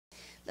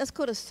Let's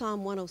go to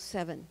Psalm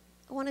 107.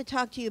 I want to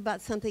talk to you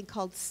about something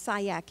called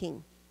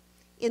sayaking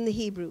in the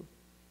Hebrew.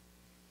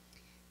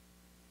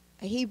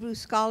 A Hebrew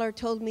scholar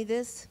told me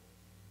this.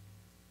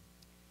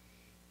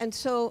 And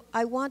so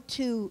I want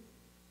to,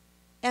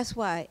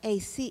 S-Y-A-C-H-I-N-G,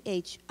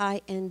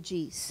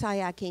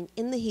 sayaking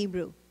in the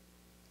Hebrew.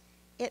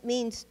 It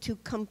means to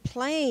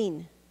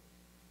complain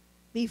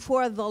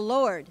before the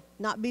Lord,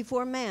 not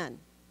before man.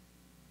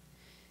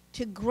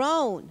 To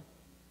groan.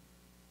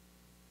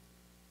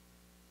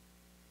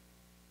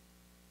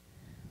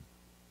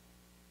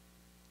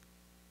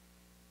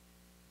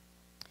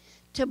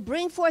 To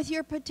bring forth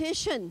your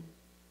petition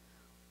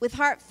with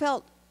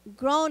heartfelt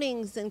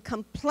groanings and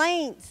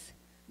complaints.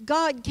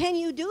 God, can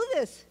you do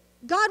this?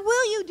 God,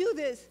 will you do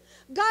this?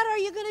 God, are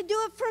you going to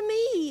do it for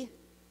me?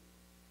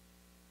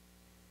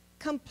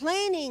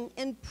 Complaining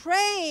and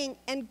praying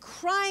and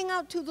crying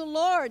out to the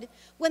Lord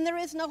when there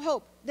is no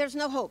hope. There's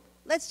no hope.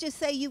 Let's just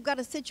say you've got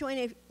a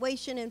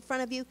situation in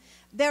front of you.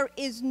 There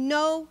is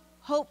no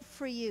hope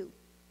for you.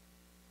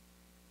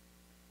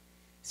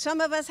 Some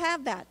of us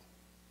have that.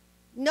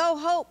 No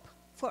hope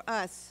for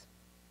us.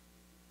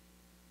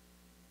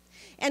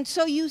 And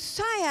so you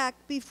sayak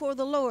before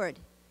the Lord.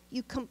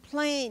 You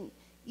complain,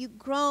 you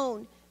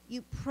groan,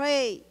 you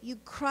pray, you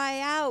cry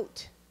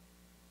out.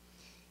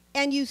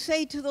 And you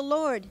say to the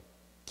Lord,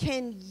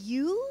 can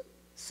you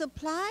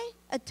supply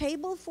a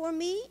table for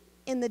me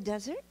in the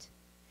desert?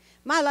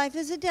 My life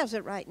is a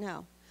desert right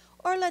now.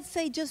 Or let's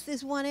say just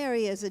this one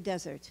area is a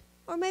desert.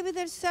 Or maybe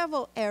there's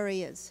several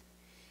areas.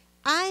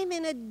 I'm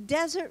in a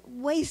desert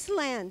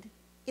wasteland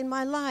in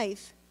my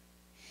life.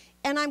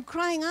 And I'm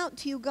crying out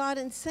to you, God,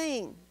 and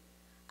saying,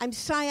 I'm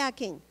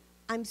sayaking.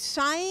 I'm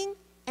sighing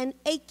and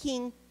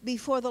aching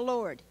before the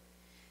Lord.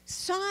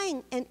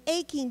 Sighing and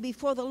aching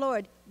before the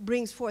Lord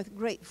brings forth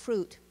great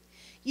fruit.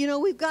 You know,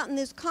 we've gotten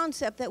this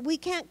concept that we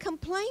can't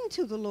complain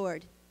to the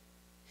Lord.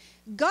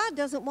 God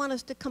doesn't want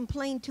us to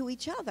complain to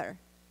each other.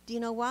 Do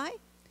you know why?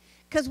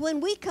 Because when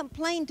we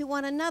complain to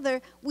one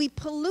another, we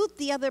pollute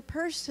the other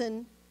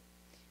person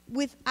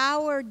with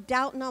our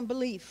doubt and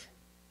unbelief.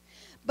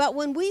 But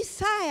when we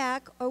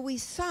sayak or we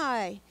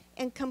sigh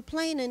and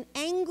complain in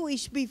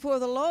anguish before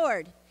the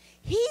Lord,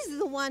 He's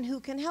the one who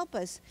can help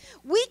us.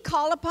 We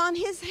call upon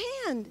His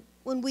hand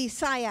when we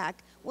sayak,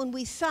 when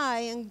we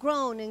sigh and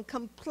groan and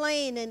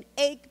complain and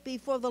ache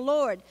before the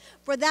Lord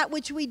for that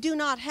which we do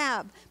not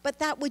have, but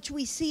that which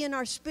we see in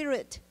our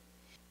spirit.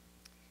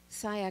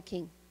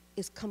 Sayaking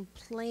is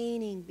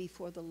complaining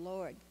before the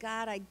Lord.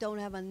 God, I don't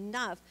have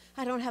enough.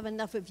 I don't have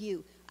enough of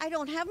you. I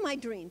don't have my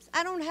dreams.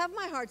 I don't have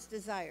my heart's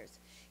desires.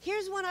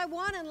 Here's what I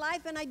want in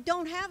life and I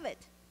don't have it.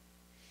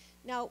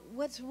 Now,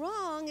 what's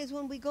wrong is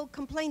when we go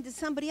complain to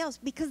somebody else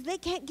because they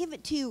can't give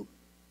it to you.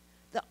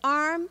 The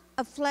arm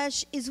of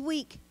flesh is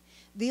weak.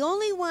 The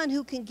only one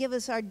who can give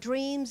us our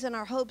dreams and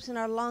our hopes and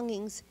our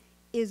longings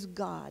is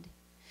God.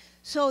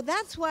 So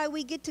that's why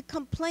we get to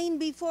complain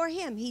before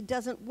Him. He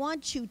doesn't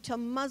want you to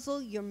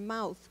muzzle your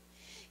mouth.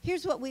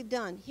 Here's what we've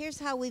done. Here's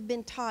how we've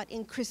been taught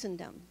in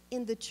Christendom,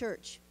 in the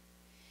church.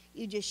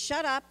 You just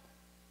shut up.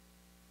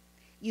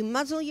 You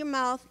muzzle your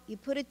mouth. You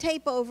put a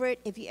tape over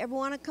it. If you ever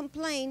want to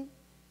complain,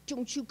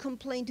 don't you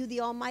complain to the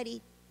Almighty.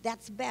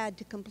 That's bad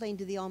to complain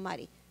to the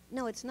Almighty.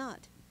 No, it's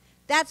not.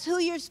 That's who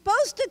you're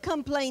supposed to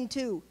complain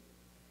to.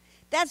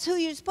 That's who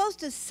you're supposed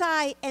to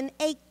sigh and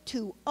ache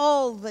to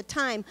all the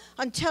time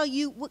until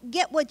you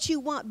get what you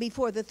want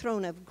before the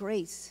throne of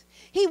grace.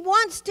 He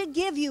wants to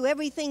give you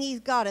everything He's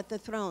got at the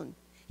throne.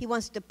 He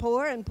wants to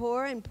pour and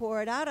pour and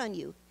pour it out on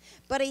you.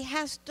 But He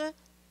has to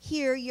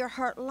hear your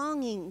heart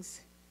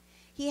longings.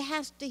 He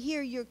has to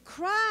hear your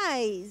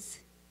cries.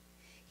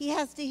 He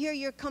has to hear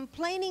your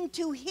complaining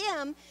to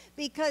Him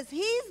because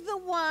He's the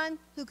one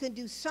who can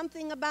do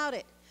something about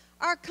it.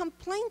 Our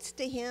complaints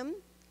to Him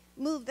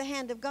move the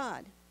hand of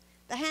God.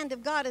 The hand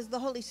of God is the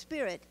Holy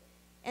Spirit.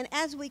 And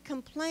as we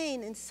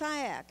complain and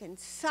sayak and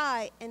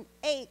sigh and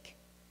ache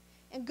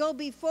and go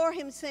before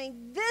Him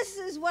saying, this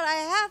is what I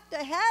have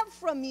to have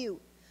from you.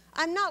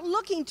 I'm not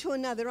looking to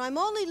another. I'm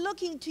only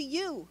looking to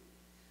you.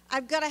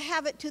 I've got to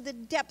have it to the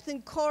depth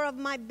and core of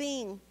my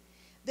being.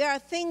 There are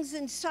things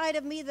inside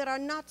of me that are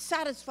not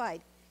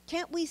satisfied.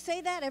 Can't we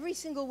say that, every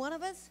single one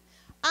of us?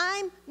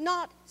 I'm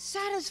not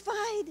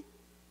satisfied.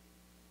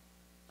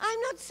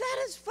 I'm not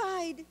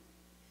satisfied.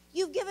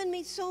 You've given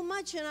me so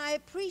much and I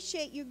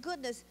appreciate your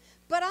goodness,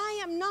 but I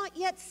am not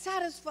yet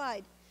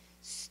satisfied.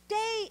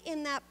 Stay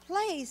in that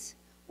place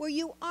where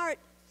you aren't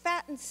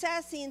fat and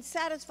sassy and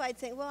satisfied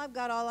saying, well, I've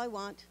got all I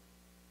want.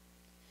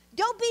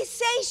 Don't be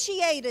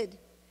satiated.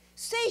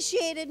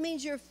 Satiated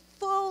means you're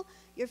full,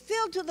 you're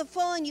filled to the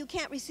full and you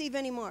can't receive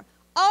anymore.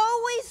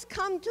 Always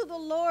come to the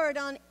Lord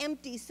on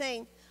empty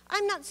saying,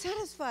 I'm not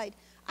satisfied.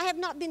 I have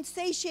not been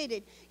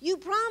satiated. You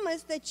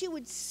promised that you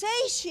would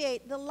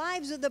satiate the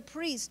lives of the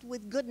priest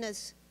with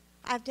goodness.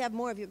 I have to have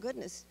more of your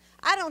goodness.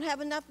 I don't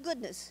have enough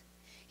goodness.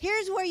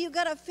 Here's where you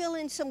got to fill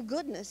in some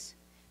goodness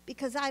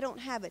because I don't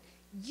have it.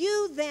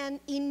 You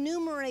then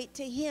enumerate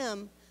to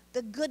Him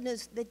the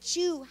goodness that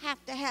you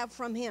have to have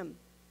from Him.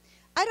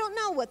 I don't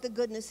know what the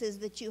goodness is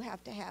that you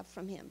have to have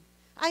from Him.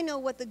 I know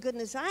what the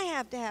goodness I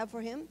have to have for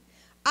him.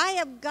 I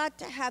have got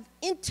to have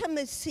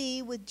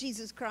intimacy with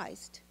Jesus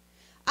Christ.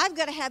 I've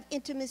got to have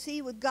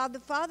intimacy with God the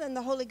Father and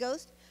the Holy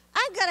Ghost.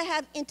 I've got to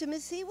have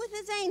intimacy with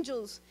his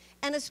angels,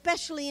 and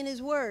especially in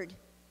his word.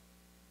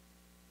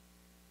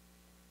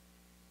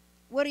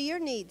 What are your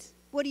needs?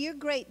 What are your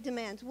great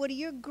demands? What are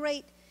your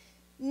great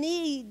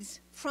needs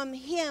from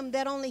him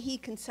that only he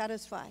can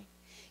satisfy?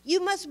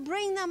 You must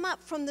bring them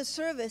up from the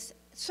surface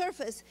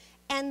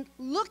and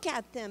look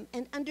at them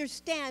and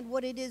understand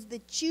what it is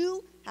that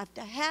you have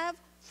to have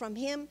from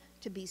him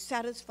to be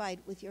satisfied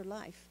with your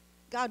life.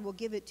 God will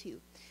give it to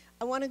you.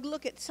 I want to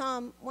look at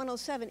Psalm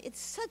 107. It's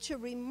such a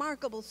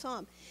remarkable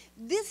psalm.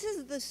 This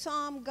is the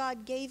psalm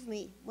God gave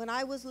me when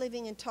I was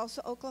living in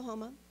Tulsa,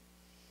 Oklahoma.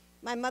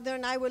 My mother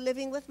and I were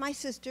living with my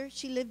sister.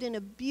 She lived in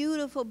a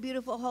beautiful,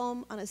 beautiful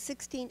home on a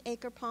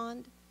 16-acre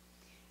pond.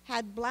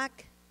 Had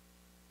black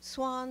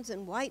swans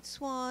and white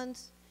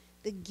swans.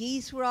 The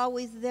geese were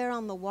always there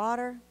on the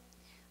water.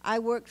 I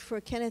worked for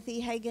Kenneth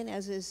E. Hagin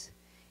as his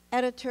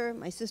editor.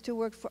 My sister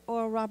worked for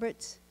Oral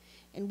Roberts.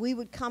 And we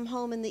would come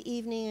home in the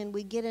evening and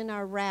we'd get in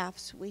our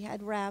rafts. We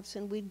had rafts,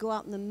 and we'd go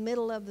out in the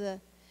middle of the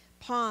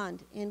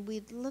pond and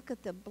we'd look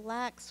at the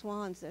black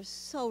swans. They're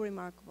so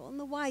remarkable. And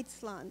the white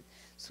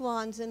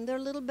swans and their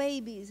little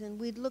babies. And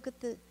we'd look at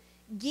the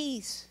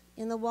geese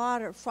in the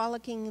water,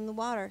 frolicking in the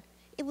water.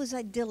 It was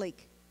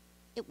idyllic.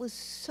 It was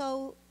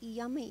so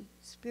yummy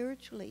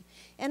spiritually.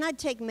 And I'd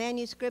take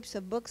manuscripts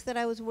of books that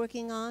I was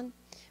working on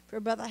for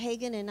Brother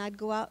Hagin, and I'd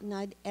go out and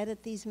I'd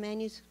edit these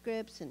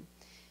manuscripts, and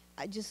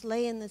I just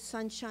lay in the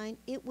sunshine.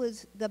 It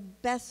was the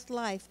best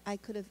life I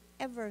could have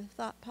ever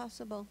thought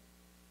possible.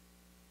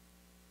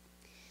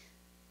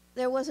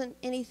 There wasn't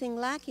anything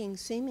lacking,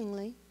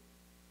 seemingly.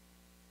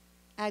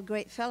 I had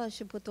great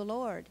fellowship with the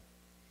Lord.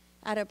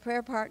 I had a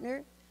prayer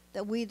partner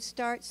that we'd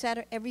start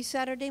every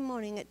Saturday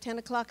morning at 10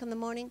 o'clock in the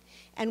morning,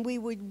 and we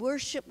would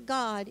worship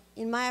God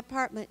in my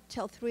apartment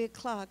till 3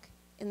 o'clock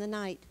in the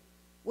night.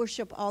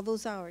 Worship all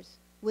those hours.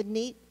 Wouldn't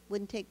eat,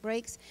 wouldn't take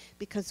breaks,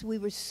 because we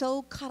were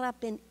so caught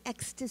up in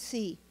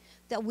ecstasy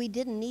that we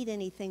didn't need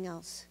anything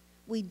else.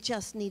 We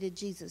just needed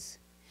Jesus.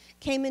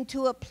 Came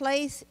into a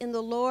place in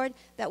the Lord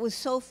that was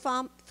so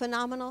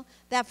phenomenal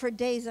that for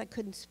days I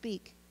couldn't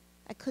speak.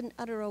 I couldn't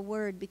utter a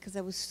word because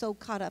I was so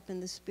caught up in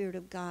the Spirit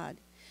of God.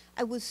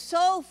 I was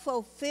so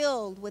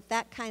fulfilled with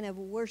that kind of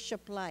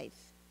worship life.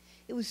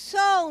 It was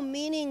so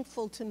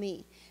meaningful to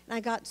me. And I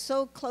got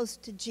so close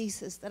to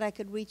Jesus that I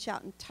could reach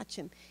out and touch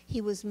him.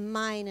 He was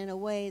mine in a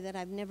way that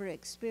I've never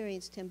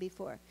experienced him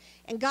before.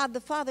 And God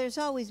the Father has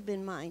always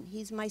been mine.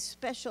 He's my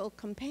special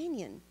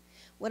companion.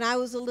 When I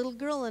was a little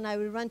girl and I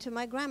would run to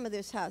my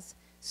grandmother's house,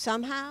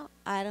 somehow,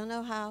 I don't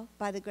know how,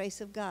 by the grace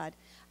of God,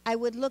 I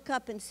would look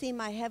up and see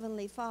my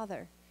Heavenly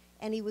Father.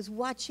 And he was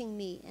watching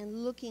me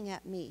and looking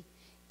at me.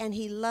 And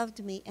he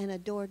loved me and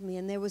adored me.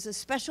 And there was a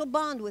special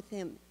bond with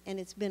him. And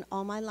it's been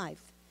all my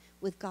life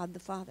with God the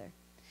Father.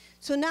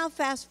 So now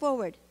fast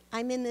forward.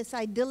 I'm in this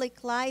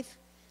idyllic life,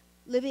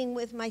 living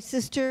with my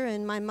sister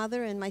and my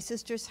mother in my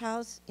sister's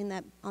house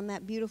on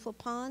that beautiful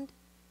pond,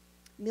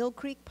 Mill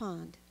Creek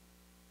Pond.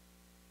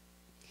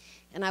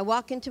 And I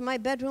walk into my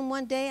bedroom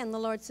one day and the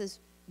Lord says,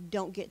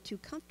 don't get too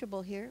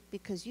comfortable here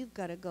because you've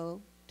got to go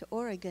to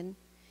Oregon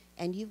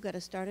and you've got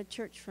to start a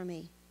church for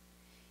me.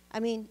 I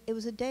mean, it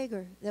was a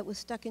dagger that was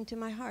stuck into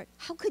my heart.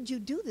 How could you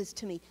do this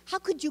to me? How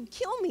could you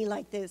kill me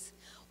like this?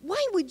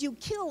 Why would you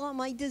kill all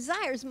my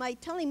desires by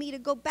telling me to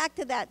go back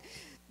to that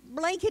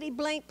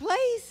blankety-blank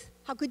place?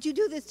 How could you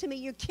do this to me?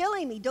 You're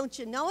killing me. Don't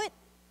you know it?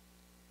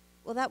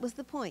 Well, that was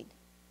the point,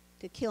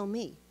 to kill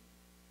me.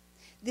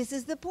 This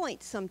is the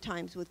point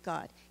sometimes with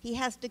God. He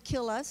has to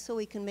kill us so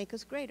he can make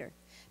us greater.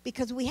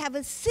 Because we have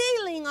a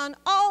ceiling on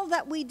all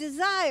that we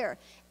desire.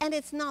 And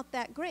it's not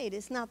that great.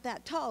 It's not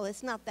that tall.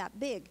 It's not that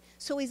big.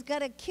 So he's got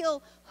to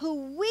kill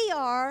who we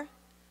are,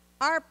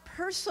 our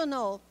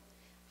personal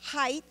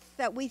height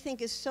that we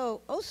think is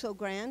so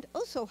grand,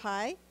 so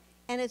high.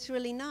 And it's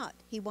really not.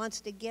 He wants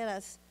to get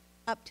us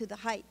up to the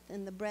height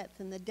and the breadth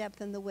and the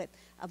depth and the width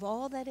of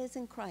all that is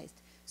in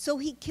Christ. So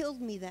he killed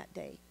me that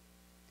day.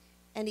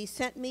 And he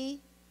sent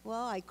me,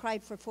 well, I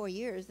cried for 4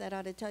 years. That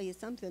ought to tell you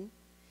something.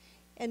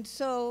 And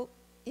so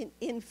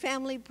in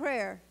family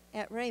prayer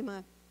at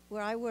Rhema,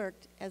 where I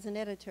worked as an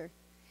editor,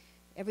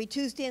 every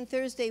Tuesday and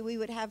Thursday we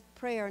would have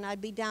prayer, and I'd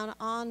be down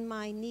on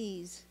my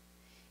knees.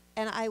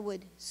 And I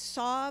would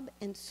sob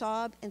and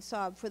sob and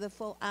sob for the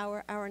full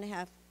hour, hour and a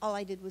half. All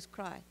I did was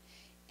cry.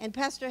 And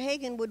Pastor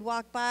Hagin would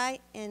walk by,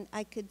 and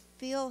I could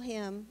feel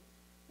him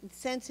and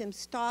sense him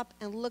stop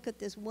and look at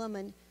this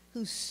woman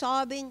who's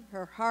sobbing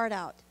her heart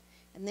out.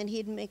 And then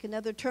he'd make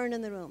another turn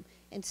in the room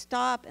and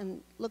stop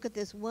and look at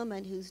this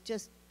woman who's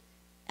just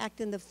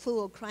acting the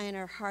fool, crying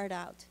her heart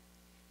out.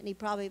 And he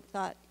probably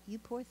thought, you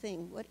poor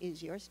thing, what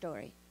is your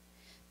story?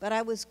 But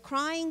I was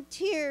crying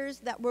tears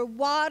that were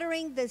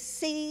watering the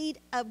seed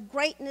of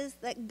greatness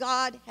that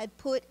God had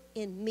put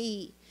in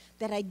me.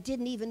 that I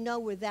didn't even know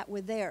were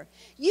there.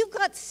 You've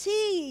got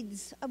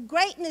seeds of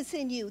greatness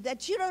in you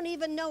that you don't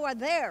even know are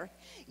there.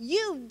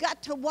 You've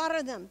got to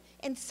water them.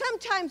 And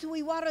sometimes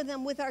we water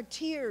them with our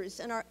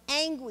tears and our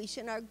anguish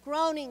and our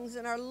groanings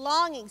and our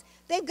longings.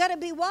 They've got to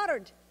be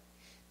watered.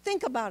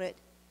 Think about it.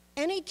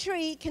 Any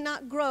tree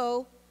cannot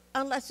grow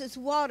unless it's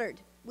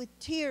watered with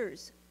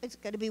tears. It's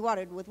got to be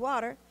watered with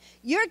water.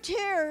 Your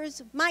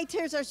tears, my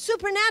tears, are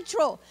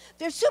supernatural.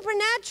 They're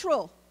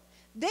supernatural.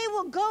 They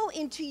will go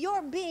into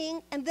your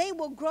being and they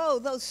will grow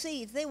those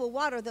seeds. They will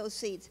water those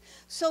seeds.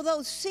 So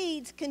those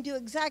seeds can do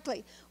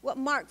exactly what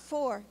Mark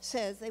 4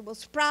 says. They will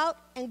sprout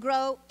and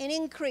grow and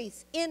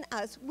increase in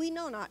us. We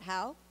know not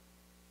how.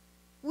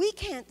 We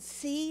can't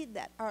see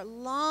that our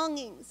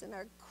longings and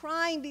our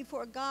crying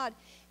before God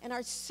and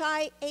our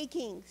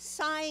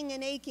sighing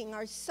and aching,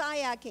 our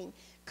siyaching,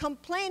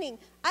 complaining,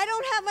 I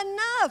don't have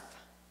enough.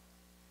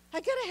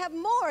 I got to have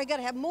more. I got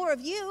to have more of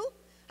you.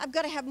 I've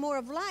got to have more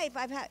of life.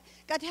 I've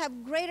got to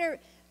have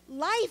greater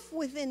life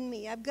within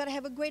me. I've got to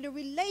have a greater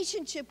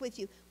relationship with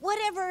you.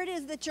 Whatever it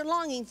is that you're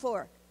longing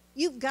for,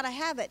 you've got to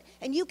have it.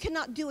 And you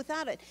cannot do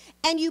without it.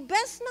 And you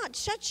best not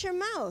shut your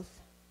mouth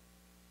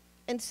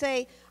and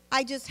say,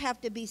 I just have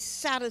to be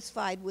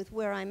satisfied with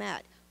where I'm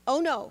at.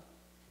 Oh, no.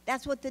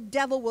 That's what the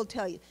devil will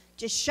tell you.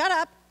 Just shut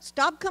up.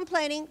 Stop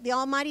complaining. The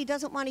Almighty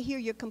doesn't want to hear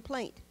your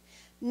complaint.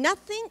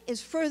 Nothing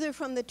is further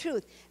from the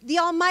truth. The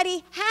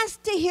Almighty has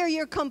to hear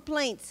your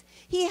complaints.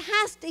 He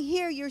has to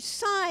hear your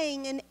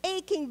sighing and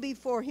aching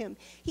before Him.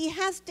 He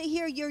has to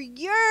hear your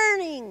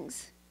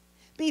yearnings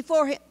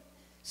before Him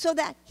so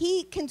that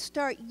He can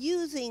start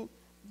using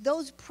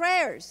those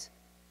prayers.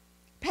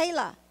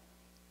 Pela.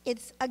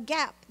 It's a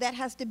gap that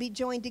has to be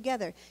joined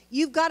together.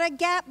 You've got a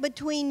gap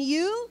between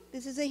you.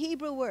 This is a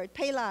Hebrew word.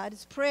 Pela.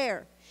 It's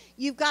prayer.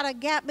 You've got a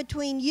gap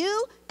between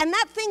you and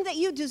that thing that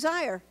you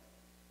desire.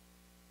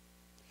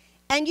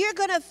 And you're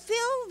going to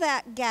fill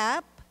that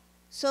gap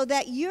so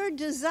that your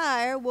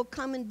desire will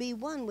come and be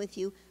one with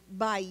you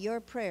by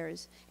your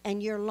prayers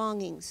and your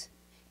longings.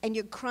 And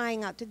you're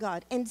crying out to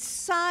God and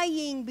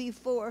sighing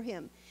before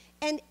Him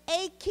and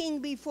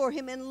aching before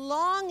Him and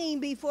longing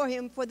before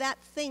Him for that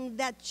thing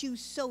that you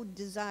so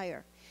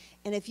desire.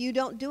 And if you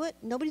don't do it,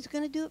 nobody's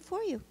going to do it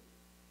for you.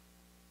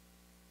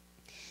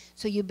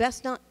 So you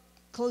best not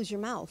close your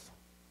mouth.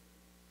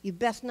 You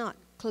best not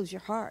close your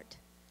heart.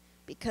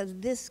 Because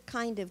this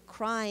kind of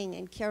crying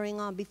and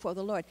carrying on before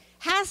the Lord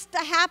has to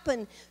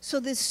happen so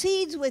the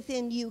seeds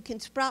within you can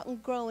sprout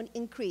and grow and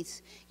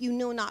increase. You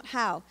know not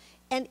how.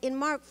 And in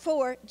Mark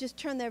 4, just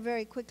turn there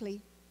very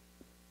quickly.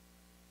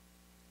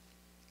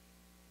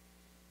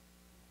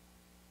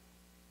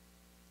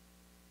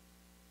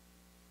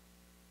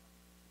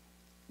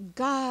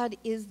 God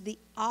is the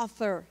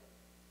author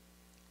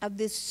of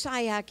this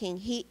siyaching.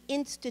 He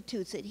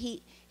institutes it.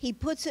 He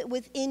puts it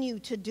within you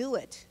to do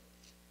it.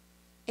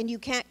 And you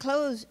can't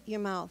close your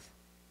mouth.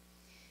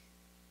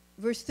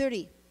 Verse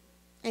 30.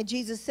 And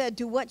Jesus said,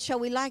 to what shall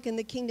we liken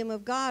the kingdom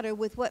of God, or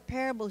with what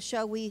parable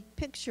shall we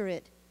picture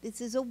it? This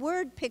is a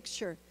word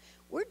picture.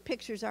 Word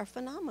pictures are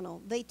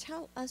phenomenal. They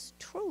tell us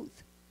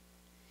truth.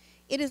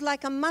 It is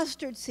like a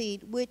mustard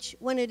seed, which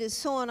when it is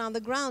sown on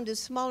the ground is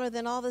smaller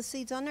than all the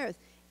seeds on earth.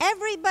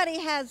 Everybody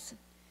has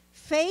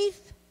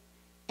faith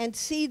and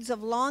seeds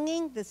of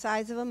longing the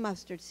size of a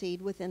mustard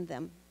seed within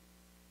them.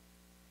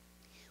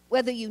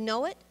 Whether you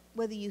know it,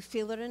 whether you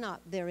feel it or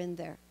not, they're in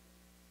there.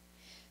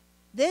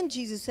 Then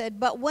Jesus said,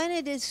 but when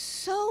it is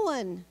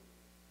sown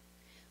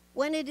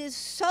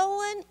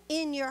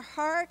in your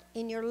heart,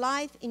 in your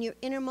life, in your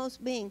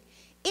innermost being,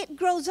 it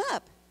grows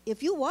up.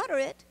 If you water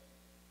it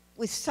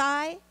with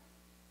sighing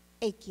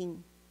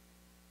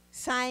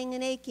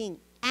and aching,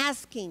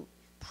 asking,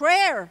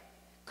 prayer,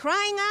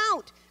 crying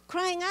out.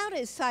 Crying out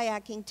is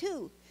siyaching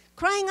too.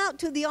 Crying out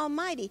to the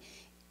Almighty.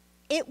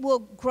 It will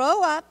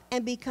grow up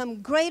and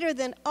become greater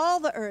than all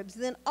the herbs,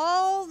 than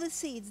all the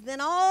seeds, than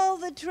all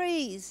the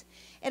trees.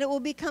 And it will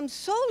become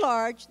so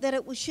large that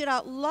it will shoot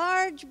out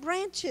large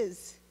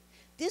branches.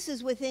 This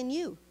is within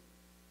you.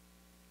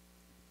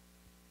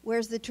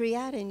 Where's the tree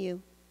at in you?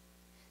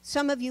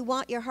 Some of you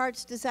want your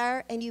heart's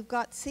desire and you've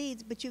got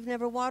seeds, but you've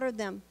never watered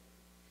them.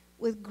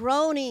 With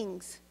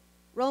groanings.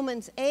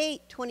 Romans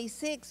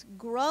 8:26,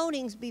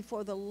 groanings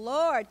before the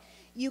Lord.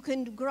 You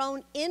can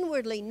groan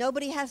inwardly.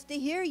 Nobody has to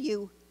hear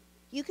you.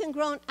 You can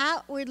groan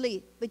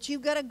outwardly, but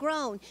you've got to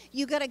groan.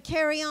 You've got to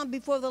carry on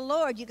before the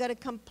Lord. You've got to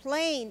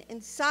complain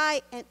and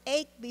sigh and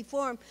ache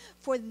before Him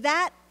for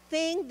that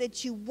thing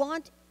that you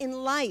want in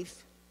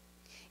life.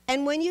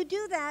 And when you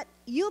do that,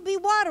 you'll be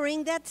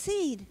watering that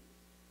seed.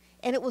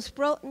 And it will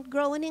sprout and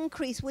grow and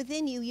increase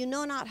within you, you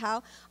know not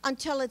how,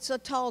 until it's a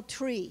tall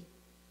tree.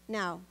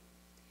 Now,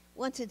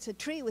 once it's a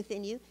tree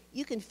within you,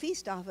 you can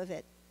feast off of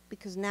it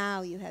because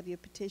now you have your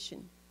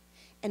petition.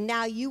 And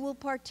now you will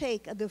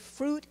partake of the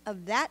fruit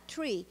of that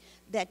tree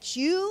that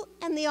you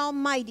and the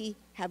Almighty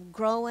have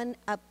grown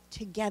up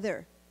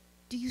together.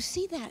 Do you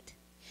see that?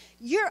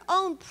 Your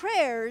own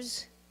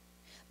prayers,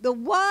 the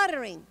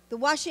watering, the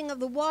washing of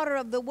the water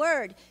of the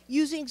Word,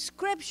 using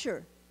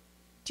Scripture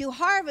to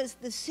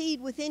harvest the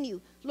seed within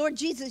you. Lord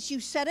Jesus, you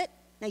said it.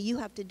 Now you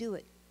have to do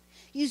it.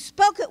 You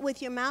spoke it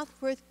with your mouth,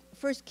 1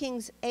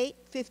 Kings 8,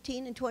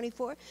 15 and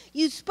 24.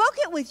 You spoke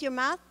it with your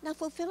mouth. Now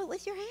fulfill it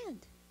with your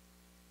hand.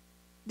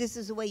 This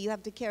is the way you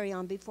have to carry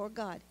on before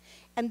God.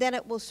 And then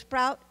it will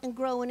sprout and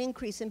grow and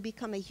increase and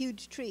become a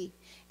huge tree.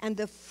 And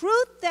the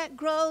fruit that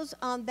grows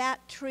on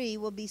that tree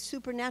will be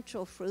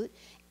supernatural fruit,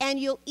 and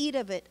you'll eat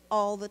of it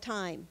all the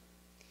time.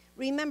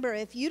 Remember,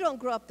 if you don't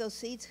grow up those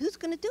seeds, who's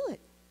going to do it?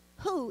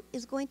 Who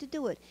is going to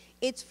do it?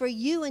 It's for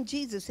you and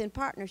Jesus in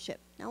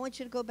partnership. Now I want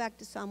you to go back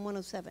to Psalm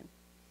 107.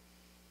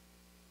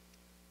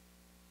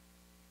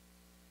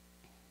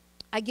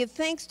 I give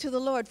thanks to the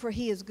Lord, for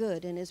he is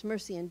good, and his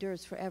mercy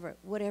endures forever.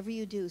 Whatever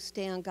you do,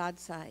 stay on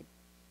God's side.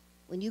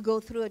 When you go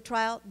through a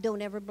trial,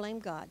 don't ever blame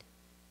God.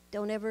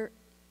 Don't ever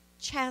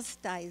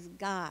chastise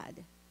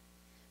God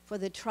for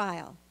the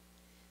trial.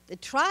 The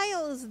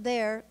trial is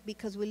there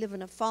because we live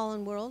in a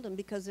fallen world and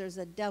because there's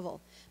a devil.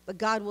 But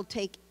God will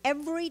take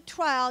every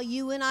trial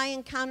you and I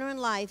encounter in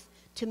life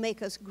to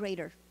make us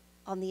greater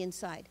on the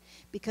inside.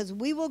 Because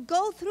we will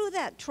go through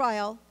that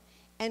trial,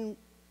 and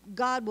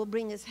God will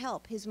bring his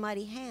help, his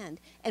mighty hand,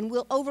 and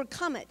we'll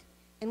overcome it.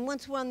 And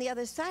once we're on the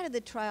other side of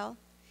the trial,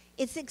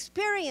 it's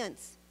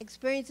experience.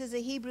 Experience is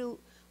a Hebrew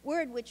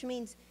word which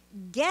means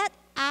get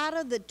out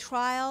of the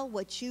trial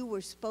what you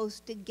were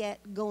supposed to get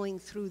going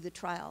through the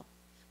trial.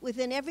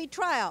 Within every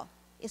trial,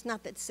 it's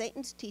not that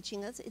Satan's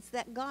teaching us, it's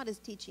that God is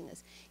teaching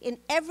us. In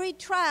every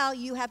trial,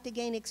 you have to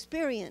gain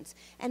experience.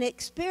 And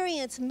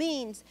experience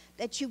means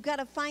that you've got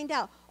to find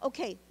out,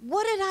 okay,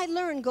 what did I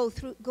learn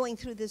going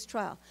through this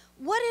trial?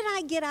 What did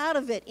I get out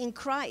of it in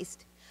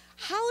Christ?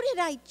 How did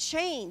I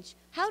change?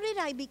 How did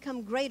I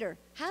become greater?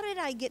 How did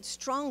I get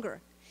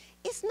stronger?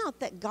 It's not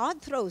that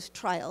God throws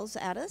trials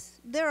at us.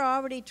 There are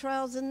already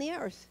trials in the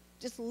earth.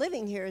 Just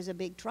living here is a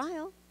big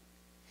trial.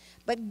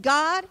 But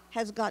God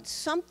has got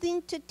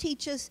something to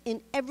teach us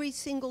in every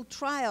single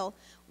trial,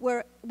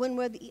 where when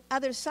we're the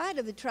other side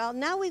of the trial,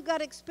 now we've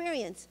got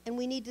experience, and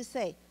we need to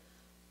say,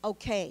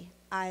 okay,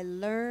 I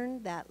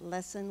learned that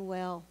lesson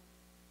well.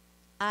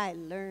 I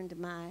learned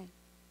my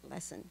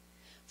lesson.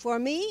 For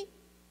me,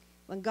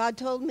 when God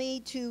told me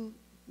to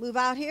move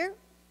out here,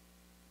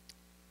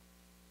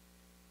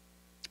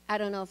 I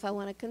don't know if I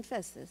want to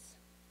confess this.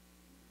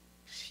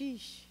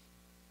 Sheesh.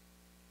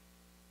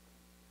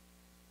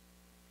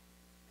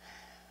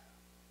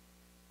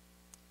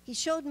 He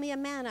showed me a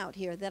man out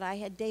here that I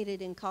had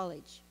dated in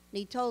college. And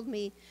he told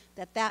me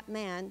that that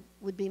man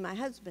would be my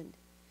husband.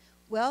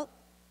 Well,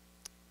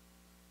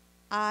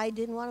 I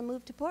didn't want to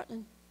move to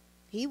Portland.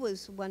 He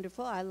was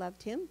wonderful. I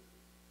loved him.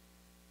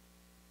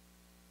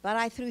 But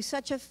I threw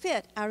such a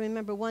fit. I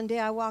remember one day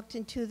I walked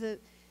into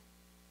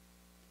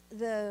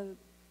the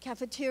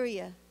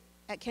cafeteria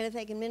at Kenneth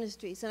Hagin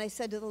Ministries, and I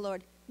said to the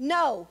Lord,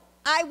 no,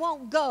 I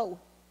won't go.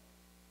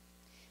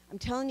 I'm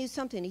telling you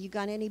something. If you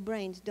got any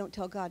brains, don't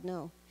tell God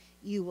no.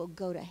 You will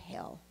go to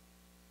hell.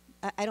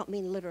 I don't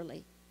mean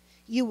literally.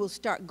 You will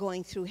start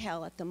going through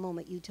hell at the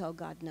moment you tell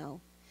God no.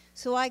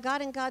 So I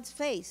got in God's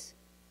face.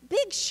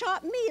 Big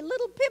shot me,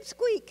 little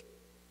pipsqueak.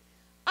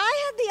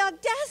 I had the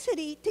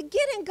audacity to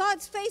get in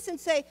God's face and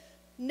say,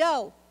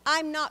 no,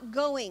 I'm not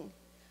going.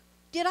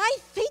 Did I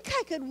think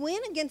I could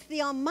win against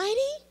the Almighty?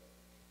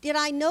 Did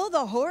I know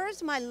the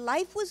horrors my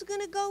life was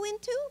going to go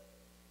into?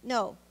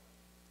 No.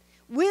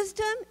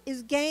 Wisdom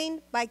is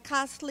gained by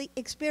costly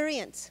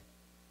experience.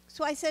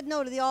 So I said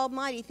no to the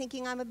Almighty,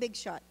 thinking I'm a big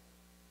shot.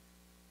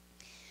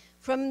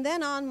 From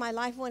then on, my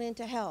life went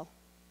into hell.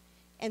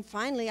 And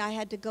finally, I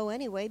had to go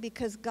anyway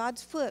because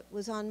God's foot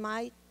was on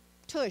my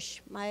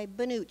tush, my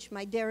banuch,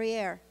 my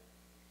derriere.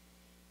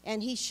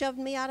 And he shoved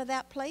me out of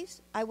that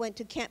place. I went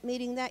to camp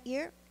meeting that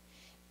year.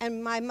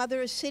 And my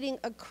mother is sitting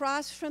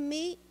across from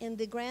me in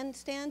the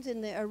grandstands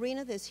in the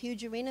arena, this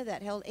huge arena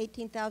that held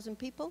 18,000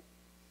 people.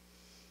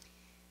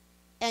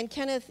 And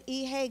Kenneth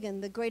E.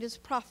 Hagin, the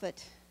greatest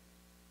prophet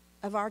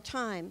of our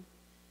time,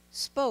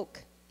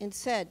 spoke and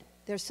said,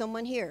 there's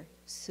someone here.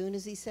 As soon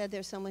as he said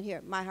there's someone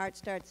here, my heart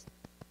starts.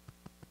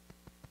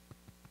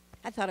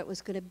 I thought it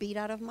was going to beat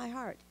out of my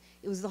heart.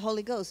 It was the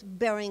Holy Ghost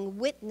bearing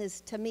witness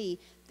to me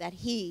that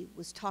he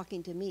was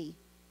talking to me.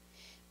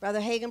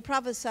 Brother Hagin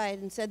prophesied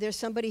and said, there's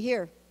somebody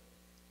here.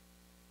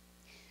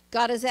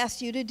 God has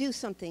asked you to do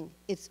something.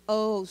 It's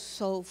oh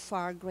so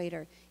far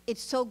greater.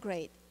 It's so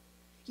great.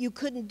 You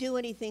couldn't do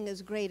anything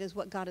as great as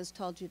what God has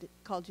called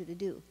you to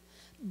do.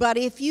 But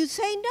if you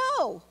say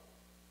no,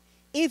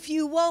 if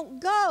you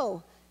won't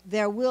go,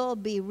 there will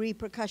be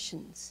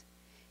repercussions.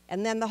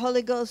 And then the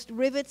Holy Ghost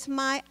rivets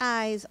my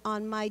eyes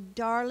on my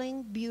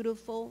darling,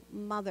 beautiful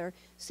mother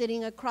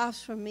sitting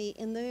across from me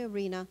in the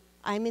arena.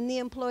 I'm in the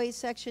employee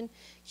section.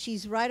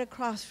 She's right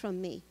across from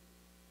me.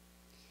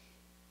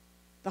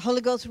 The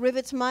Holy Ghost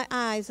rivets my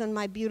eyes on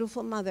my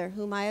beautiful mother,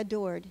 whom I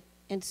adored,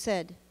 and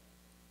said,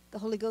 the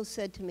Holy Ghost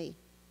said to me,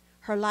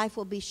 her life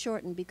will be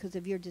shortened because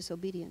of your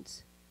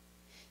disobedience.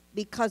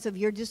 Because of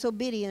your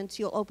disobedience,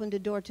 you'll open the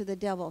door to the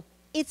devil.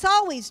 It's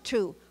always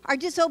true. Our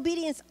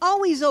disobedience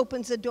always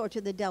opens the door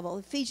to the devil.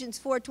 Ephesians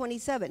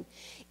 4:27.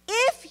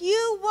 If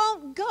you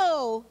won't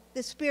go,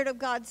 the Spirit of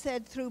God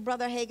said through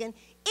Brother Hagin,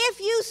 if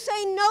you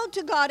say no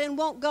to God and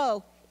won't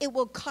go, it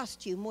will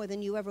cost you more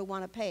than you ever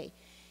want to pay.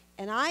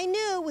 And I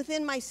knew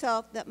within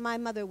myself that my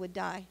mother would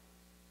die.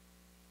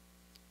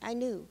 I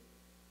knew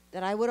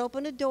that I would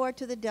open a door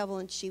to the devil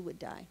and she would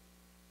die.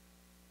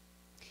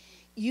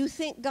 You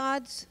think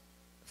God's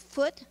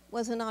foot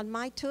wasn't on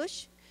my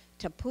tush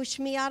to push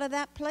me out of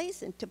that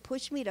place and to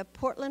push me to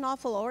Portland,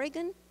 awful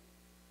Oregon?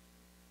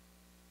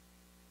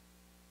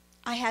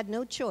 I had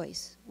no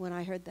choice when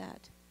I heard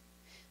that.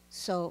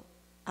 So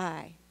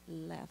I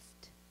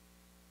left.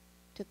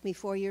 Took me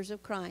 4 years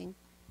of crying.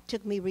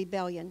 Took me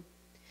rebellion.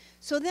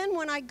 So then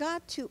when I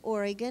got to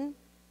Oregon,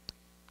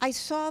 I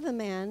saw the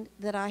man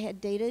that I had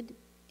dated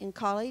in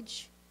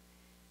college.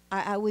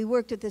 We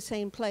worked at the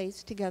same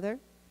place together.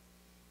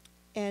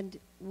 And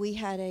we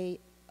had a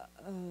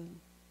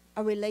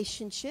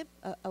relationship,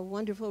 a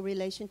wonderful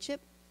relationship.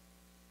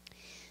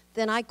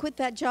 Then I quit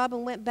that job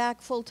and went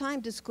back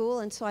full-time to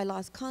school, and so I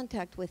lost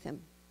contact with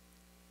him.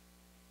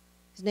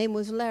 His name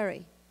was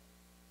Larry.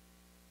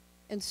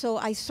 And so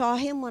I saw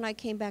him when I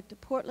came back to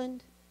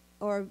Portland,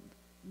 or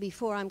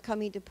before I'm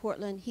coming to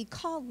Portland. He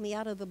called me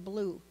out of the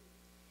blue,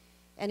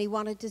 and he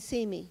wanted to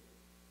see me.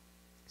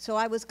 So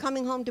I was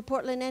coming home to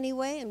Portland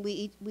anyway, and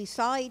we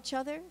saw each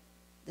other.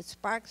 The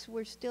sparks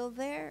were still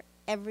there.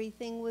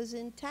 Everything was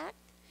intact.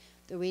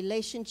 The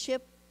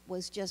relationship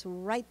was just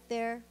right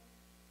there,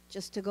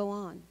 just to go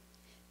on.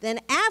 Then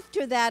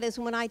after that is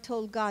when I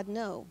told God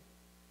no.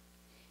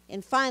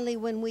 And finally,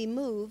 when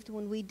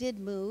we did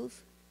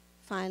move,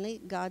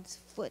 finally, God's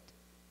foot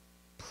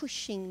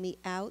pushing me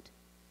out,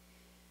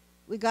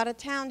 we got a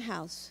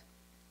townhouse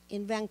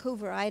in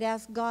Vancouver. I'd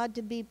asked God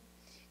to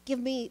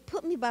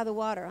put me by the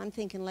water. I'm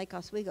thinking Lake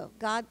Oswego.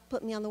 God,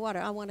 put me on the water.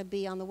 I want to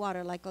be on the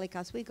water like Lake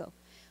Oswego.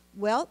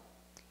 Well,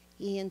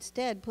 he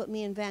instead put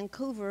me in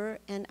Vancouver,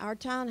 and our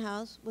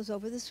townhouse was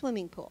over the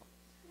swimming pool.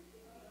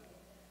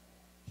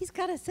 He's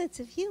got a sense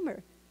of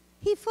humor.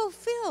 He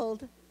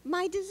fulfilled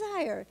my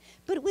desire,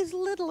 but it was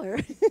littler.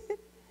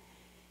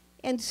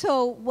 And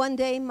so one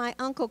day my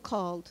uncle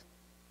called.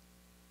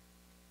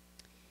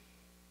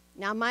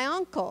 Now my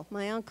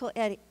uncle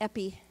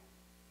Epi,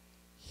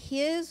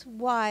 his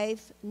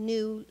wife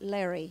knew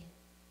Larry.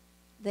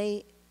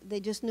 They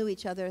just knew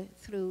each other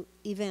through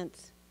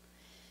events.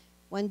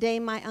 One day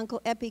my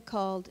Uncle Epi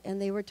called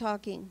and they were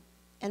talking,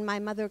 and my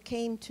mother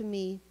came to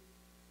me.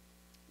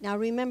 Now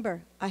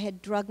remember, I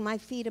had drugged my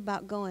feet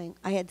about going.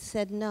 I had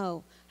said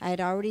no. I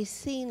had already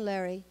seen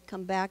Larry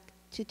come back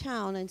to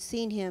town and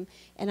seen him,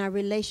 and our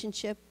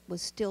relationship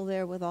was still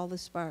there with all the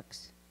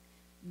sparks.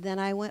 Then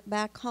I went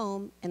back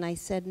home and I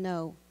said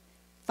no.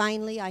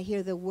 Finally, I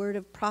hear the word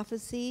of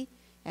prophecy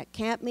at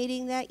camp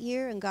meeting that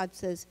year, and God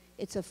says,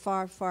 it's a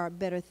far, far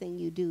better thing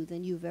you do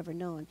than you've ever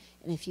known.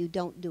 And if you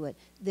don't do it,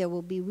 there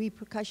will be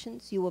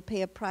repercussions. You will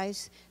pay a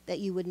price that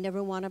you would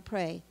never want to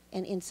pay.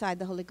 And inside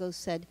the Holy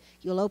Ghost said,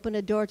 you'll open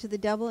a door to the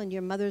devil and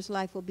your mother's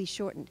life will be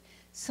shortened.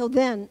 So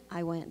then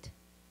I went.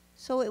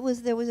 So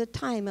there was a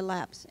time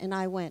elapsed, and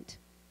I went.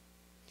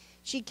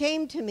 She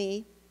came to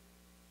me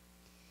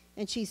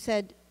and she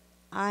said,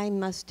 I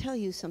must tell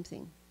you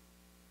something.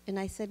 And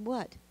I said,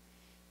 what?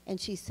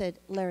 And she said,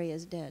 Larry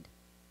is dead.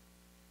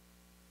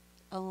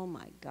 Oh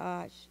my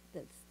gosh,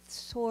 the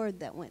sword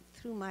that went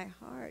through my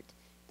heart.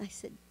 And I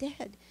said,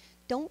 Dad,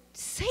 don't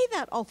say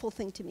that awful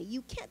thing to me.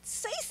 You can't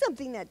say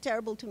something that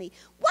terrible to me.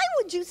 Why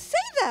would you say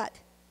that?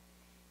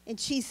 And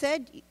she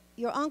said,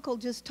 your uncle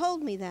just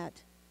told me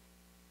that.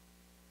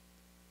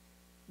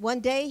 One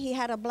day he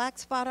had a black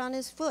spot on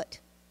his foot,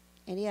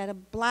 and he had a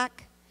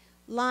black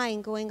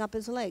line going up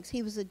his legs.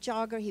 He was a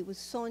jogger. He was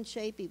so in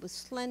shape. He was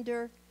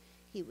slender.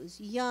 He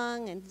was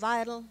young and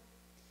vital.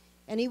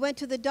 And he went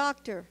to the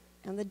doctor,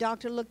 and the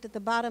doctor looked at the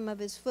bottom of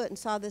his foot and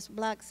saw this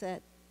black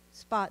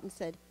spot and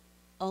said,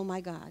 oh my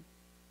God.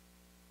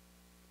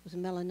 It was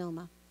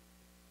melanoma.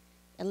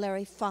 And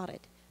Larry fought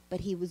it,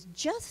 but he was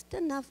just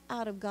enough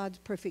out of God's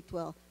perfect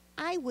will.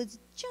 I was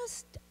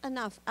just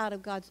enough out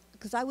of God's,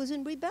 because I was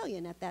in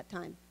rebellion at that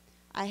time.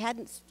 I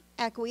hadn't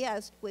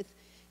acquiesced with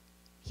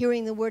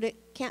hearing the word at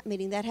camp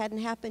meeting. That hadn't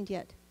happened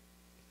yet.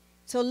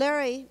 So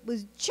Larry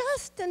was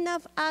just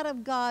enough out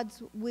of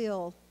God's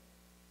will.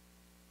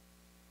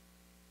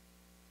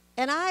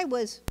 And I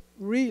was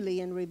really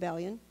in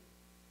rebellion.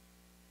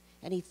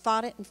 And he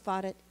fought it,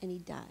 and he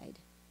died.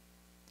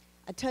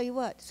 I tell you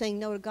what, saying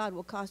no to God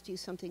will cost you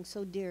something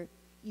so dear,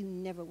 you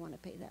never want to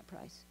pay that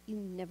price. You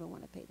never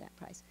want to pay that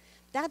price.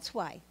 That's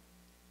why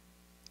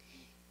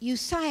you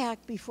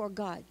sayak before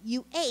God.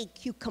 You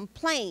ache, you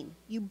complain,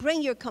 you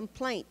bring your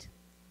complaint.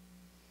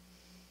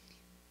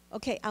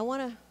 Okay, I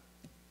want to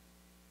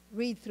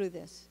read through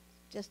this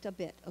just a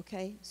bit,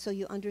 okay, so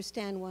you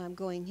understand why I'm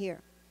going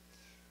here.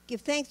 Give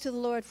thanks to the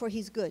Lord, for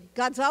he's good.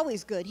 God's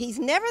always good. He's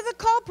never the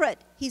culprit.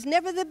 He's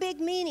never the big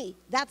meanie.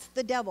 That's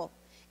the devil.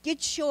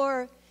 Get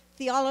your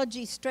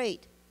theology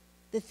straight.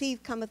 The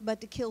thief cometh but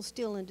to kill,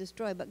 steal, and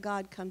destroy, but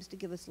God comes to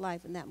give us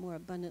life, and that more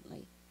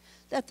abundantly.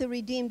 Let the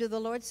redeemed of the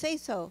Lord say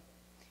so,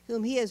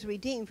 whom he has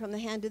redeemed from the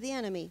hand of the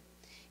enemy,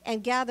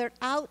 and gathered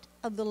out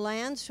of the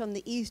lands from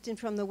the east and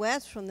from the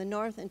west, from the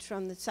north and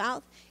from the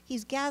south.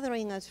 He's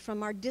gathering us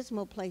from our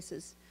dismal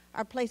places,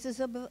 our places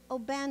of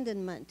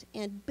abandonment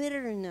and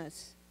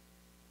bitterness.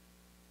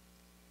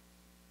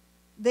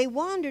 They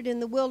wandered in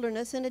the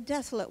wilderness in a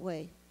desolate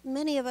way.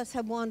 Many of us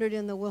have wandered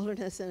in the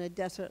wilderness in a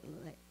desolate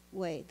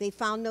way. They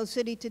found no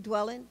city to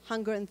dwell in,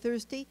 hunger and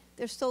thirsty.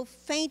 Their soul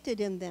fainted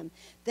in them.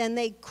 Then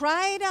they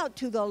cried out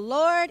to the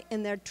Lord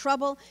in their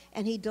trouble,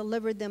 and he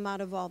delivered them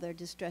out of all their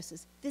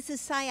distresses. This is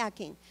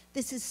sayaking.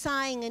 This is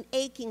sighing and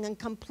aching and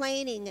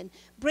complaining and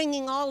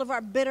bringing all of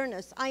our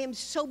bitterness. I am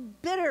so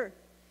bitter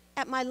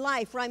at my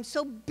life, or I'm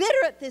so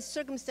bitter at this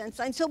circumstance.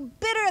 I'm so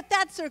bitter at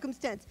that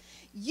circumstance.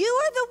 You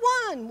are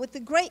the one with the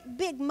great,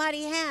 big,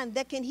 mighty hand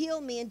that can heal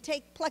me and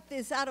pluck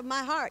this out of my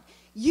heart.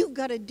 You've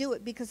got to do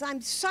it, because I'm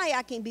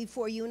sayaking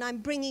before you, and I'm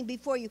bringing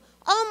before you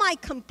all my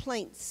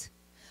complaints,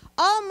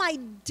 all my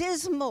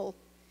dismal,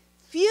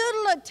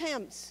 futile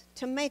attempts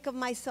to make of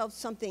myself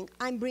something.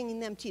 I'm bringing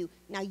them to you.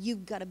 Now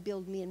you've got to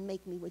build me and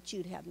make me what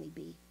you'd have me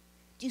be.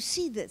 Do you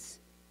see this?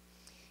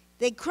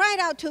 They cried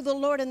out to the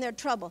Lord in their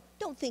trouble.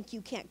 Don't think you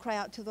can't cry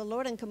out to the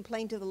Lord and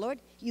complain to the Lord.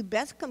 You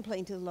best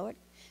complain to the Lord.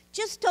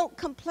 Just don't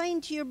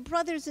complain to your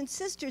brothers and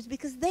sisters,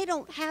 because they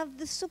don't have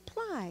the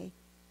supply.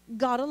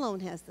 God alone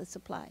has the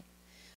supply.